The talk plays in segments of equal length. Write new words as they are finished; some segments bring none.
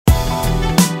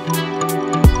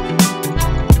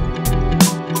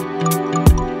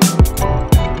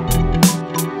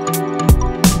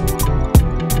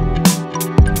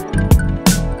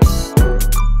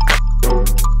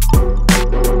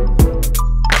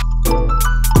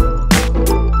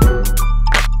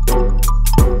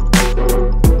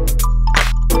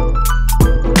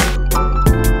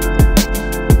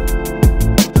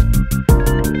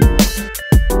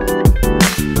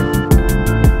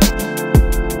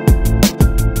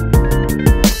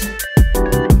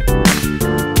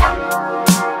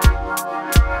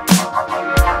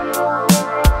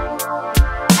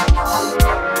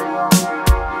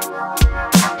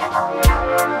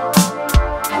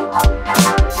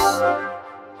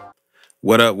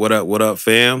What up, what up, what up,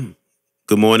 fam?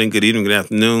 Good morning, good evening, good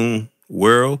afternoon,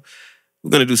 world.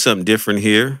 We're going to do something different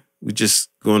here. We're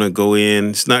just going to go in.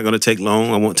 It's not going to take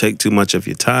long. I won't take too much of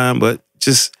your time, but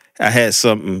just I had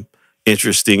something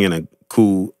interesting and a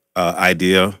cool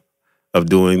idea of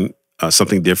doing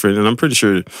something different. And I'm pretty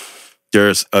sure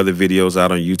there's other videos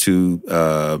out on YouTube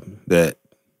that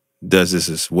does this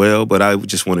as well, but I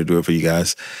just want to do it for you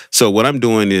guys. So what I'm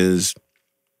doing is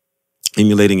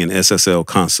emulating an SSL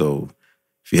console.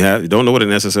 If you don't know what an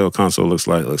SSL console looks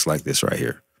like, it looks like this right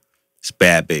here. It's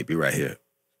Bad Baby right here.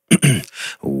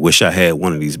 Wish I had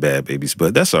one of these bad babies,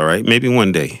 but that's all right. Maybe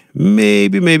one day.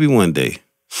 Maybe one day.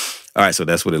 All right, so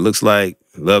that's what it looks like.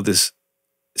 Love this.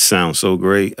 It sounds so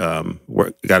great. Got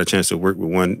a chance to work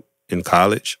with one in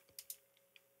college.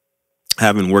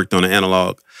 Haven't worked on an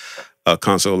analog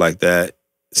console like that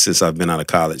since I've been out of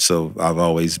college. So I've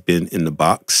always been in the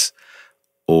box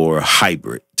or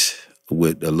hybrid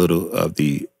with a little of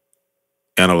the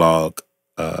analog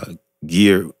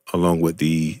gear along with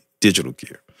the digital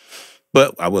gear.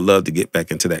 But I would love to get back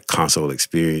into that console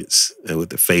experience with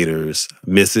the faders.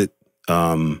 Miss it.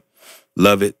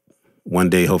 Love it. One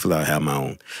day, hopefully I'll have my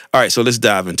own. All right, so let's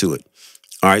dive into it.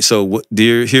 All right, so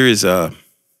here is the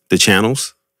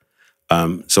channels.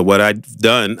 So what I've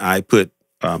done, I put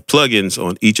plugins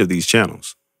on each of these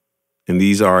channels. And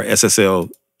these are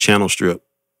SSL channel strip.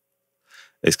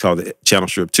 It's called the channel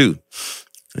strip 2.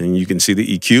 And you can see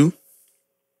the EQ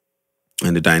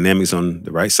and the dynamics on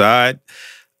the right side,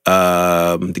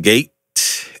 the gate,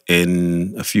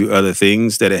 and a few other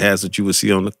things that it has that you will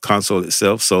see on the console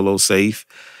itself, solo, safe.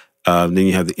 Then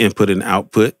you have the input and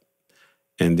output,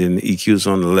 and then the EQs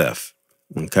on the left.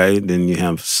 Okay, then you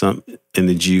have some in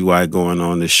the GUI going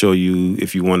on to show you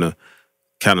if you want to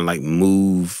kind of like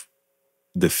move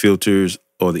the filters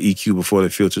or the EQ before the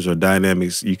filters or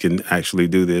dynamics, you can actually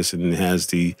do this, and it has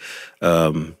the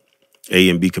A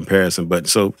and B comparison button.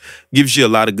 So gives you a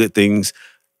lot of good things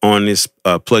on this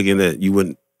plugin that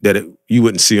you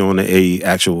wouldn't see on a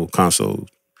actual console.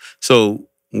 So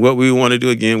what we want to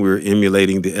do again, we're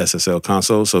emulating the SSL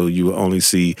console, so you will only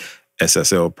see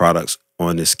SSL products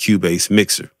on this Cubase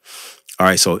mixer. All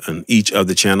right, so on each of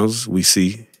the channels, we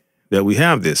see that we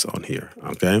have this on here,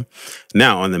 okay?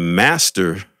 Now, on the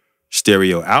master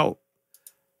stereo out,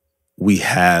 we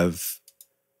have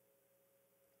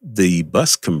the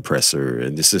bus compressor,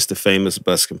 and this is the famous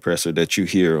bus compressor that you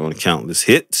hear on countless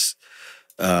hits.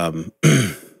 The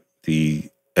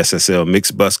SSL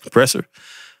mix bus compressor.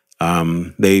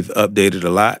 They've updated a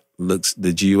lot.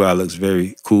 The GUI looks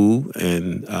very cool,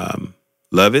 and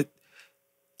love it.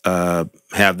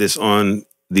 Have this on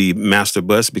the master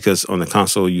bus because on the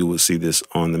console you will see this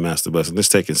on the master bus. And let's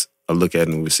take a look at it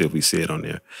and we'll see if we see it on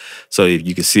there. So if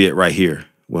you can see it right here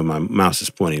where my mouse is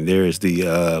pointing, there is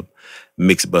the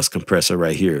mix bus compressor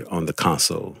right here on the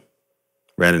console,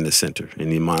 right in the center in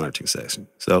the monitoring section.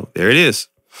 So there it is.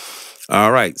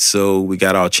 All right, so we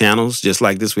got our channels just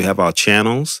like this. We have our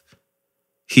channels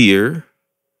here,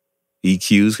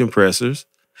 EQs, compressors.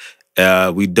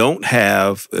 We don't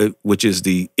have, which is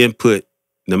the input,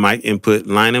 the mic input,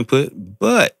 line input,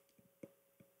 but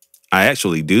I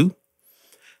actually do.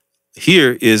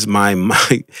 Here is my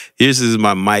mic. Here's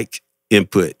my mic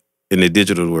input in the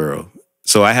digital world.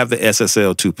 So I have the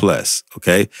SSL 2 Plus,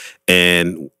 okay?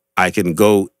 And I can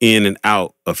go in and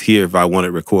out of here if I want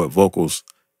to record vocals.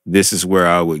 This is where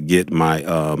I would get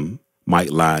my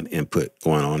mic line input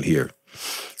going on here.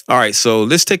 All right, so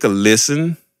let's take a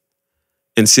listen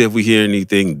and see if we hear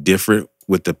anything different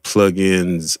with the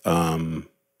plugins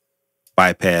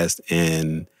bypassed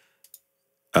and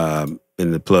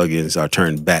the plugins are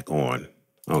turned back on.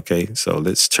 Okay, so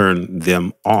let's turn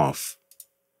them off.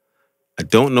 I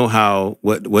don't know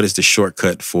what is the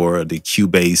shortcut for the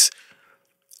Cubase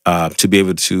to be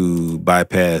able to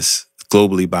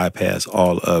globally bypass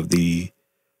all of the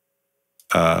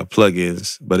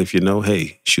plugins. But if you know,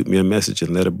 hey, shoot me a message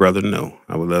and let a brother know.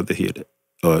 I would love to hear that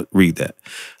or read that.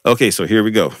 Okay, so here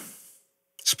we go.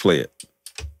 Let's play it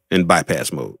in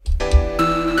bypass mode.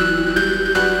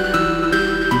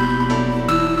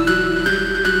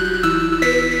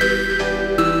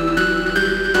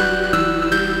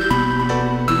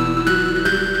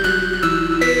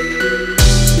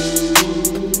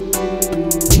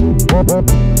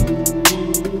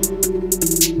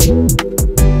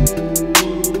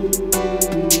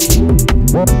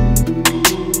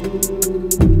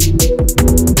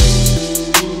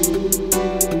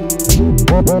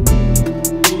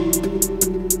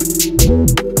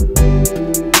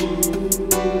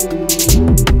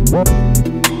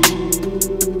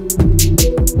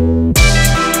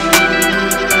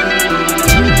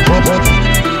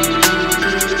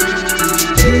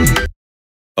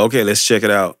 Okay, let's check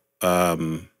it out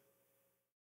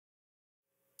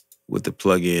with the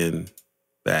plugin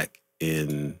back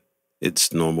in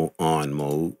its normal on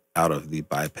mode out of the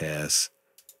bypass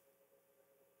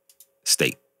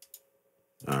state.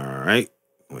 All right,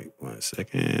 wait 1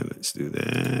 second. Let's do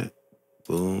that.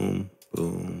 Boom,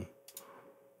 boom,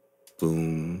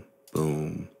 boom,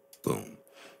 boom, boom.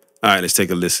 All right, let's take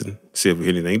a listen, see if we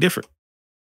hear anything different.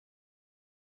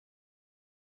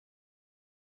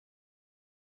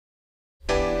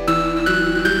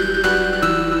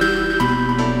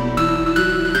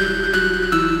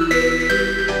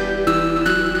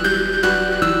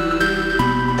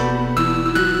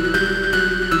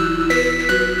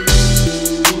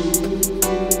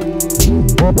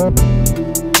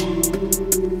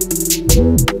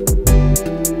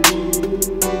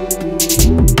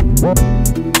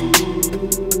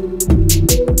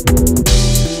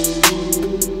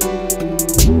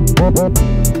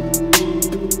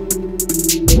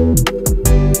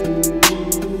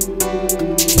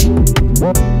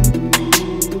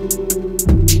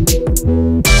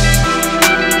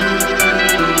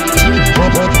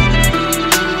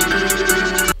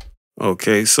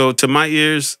 Okay, so to my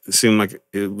ears, it seemed like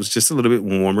it was just a little bit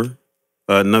warmer.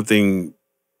 Nothing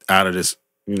out of this,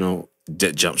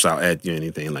 that jumps out at you,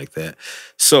 anything like that.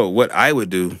 So what I would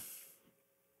do,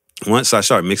 once I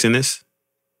start mixing this,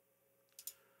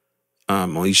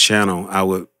 on each channel, I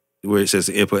would, where it says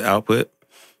the input output,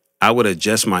 I would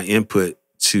adjust my input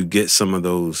to get some of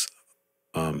those,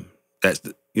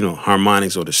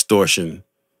 harmonics or distortion,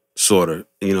 sort of,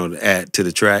 to add to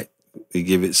the track, to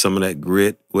give it some of that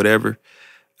grit, whatever.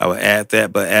 I would add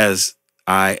that, but as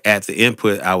I add the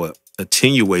input, I would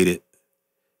attenuate it.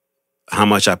 How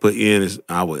much I put in is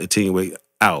I would attenuate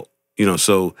out,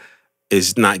 so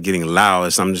it's not getting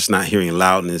loud. I'm just not hearing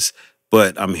loudness,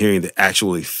 but I'm hearing the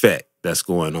actual effect that's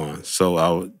going on. So I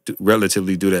would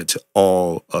relatively do that to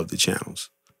all of the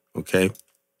channels. Okay.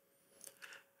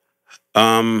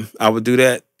 I would do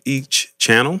that each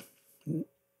channel.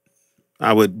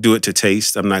 I would do it to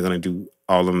taste. I'm not going to do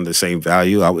all of them the same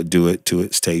value. I would do it to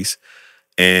its taste.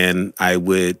 And I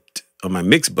would, on my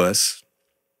mix bus,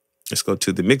 let's go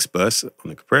to the mix bus on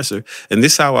the compressor. And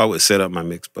this is how I would set up my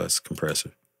mix bus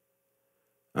compressor.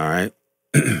 All right.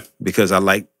 Because I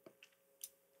like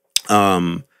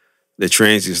the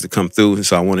transients to come through.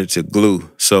 So I wanted to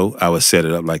glue. So I would set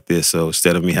it up like this. So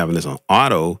instead of me having this on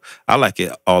auto, I like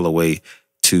it all the way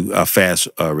to a fast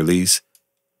release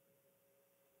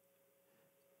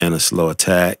and a slow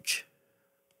attack.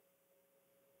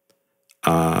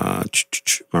 My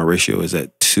ratio is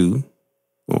at 2.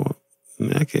 Or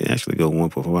I can actually go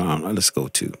 1.5. Let's go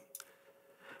 2.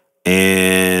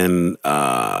 And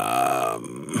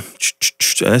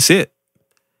that's it.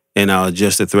 And I'll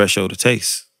adjust the threshold to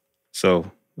taste.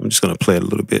 So I'm just going to play it a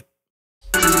little bit.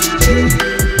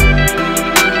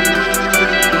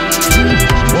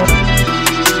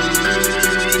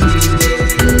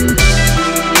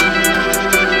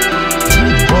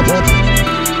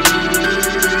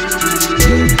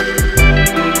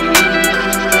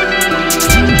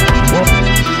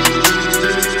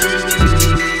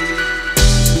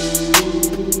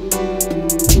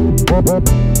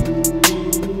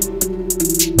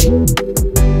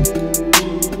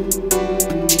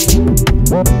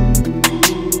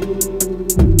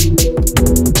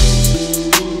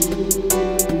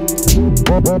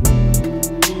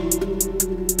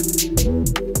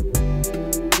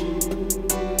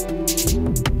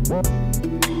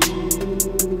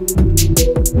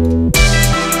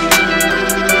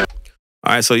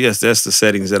 All right, so yes, that's the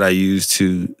settings that I use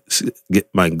to get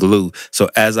my glue. So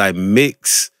as I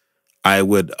mix, I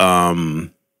would,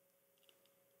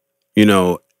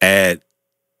 add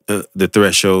the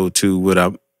threshold to what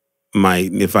I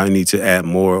might, if I need to add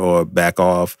more or back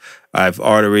off. I've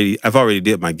already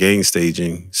did my gain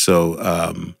staging,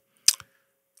 so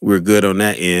we're good on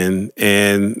that end,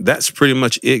 and that's pretty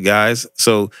much it, guys.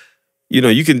 So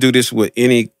you can do this with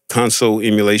any console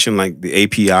emulation like the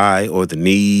API or the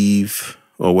Neve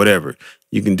or whatever.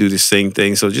 You can do the same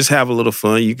thing. So just have a little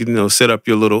fun. You can set up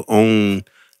your little own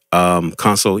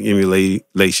console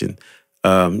emulation.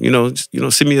 Send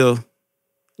me a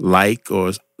like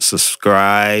or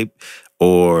subscribe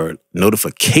or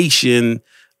notification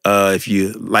if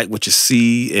you like what you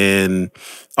see, and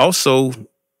also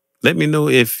let me know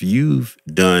if you've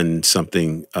done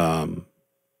something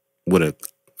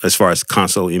as far as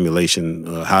console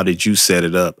emulation. How did you set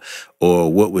it up,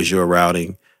 or what was your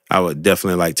routing? I would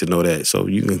definitely like to know that. So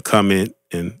you can comment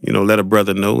and let a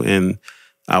brother know, and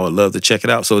I would love to check it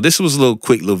out. So this was a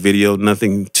quick little video,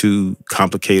 nothing too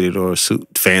complicated or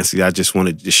fancy. I just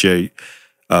wanted to share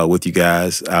with you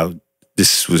guys.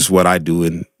 This was what I do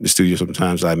in the studio.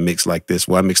 Sometimes I mix like this.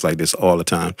 Well, I mix like this all the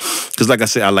time. Because like I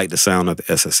said, I like the sound of the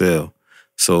SSL.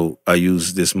 So I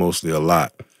use this mostly a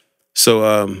lot.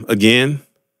 So again,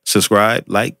 subscribe,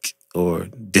 like, or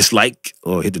dislike,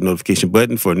 or hit the notification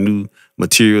button for new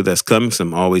material that's coming. So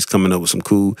I'm always coming up with some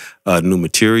cool new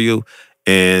material.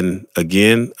 And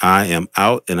again, I am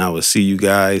out, and I will see you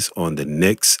guys on the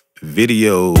next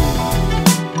video.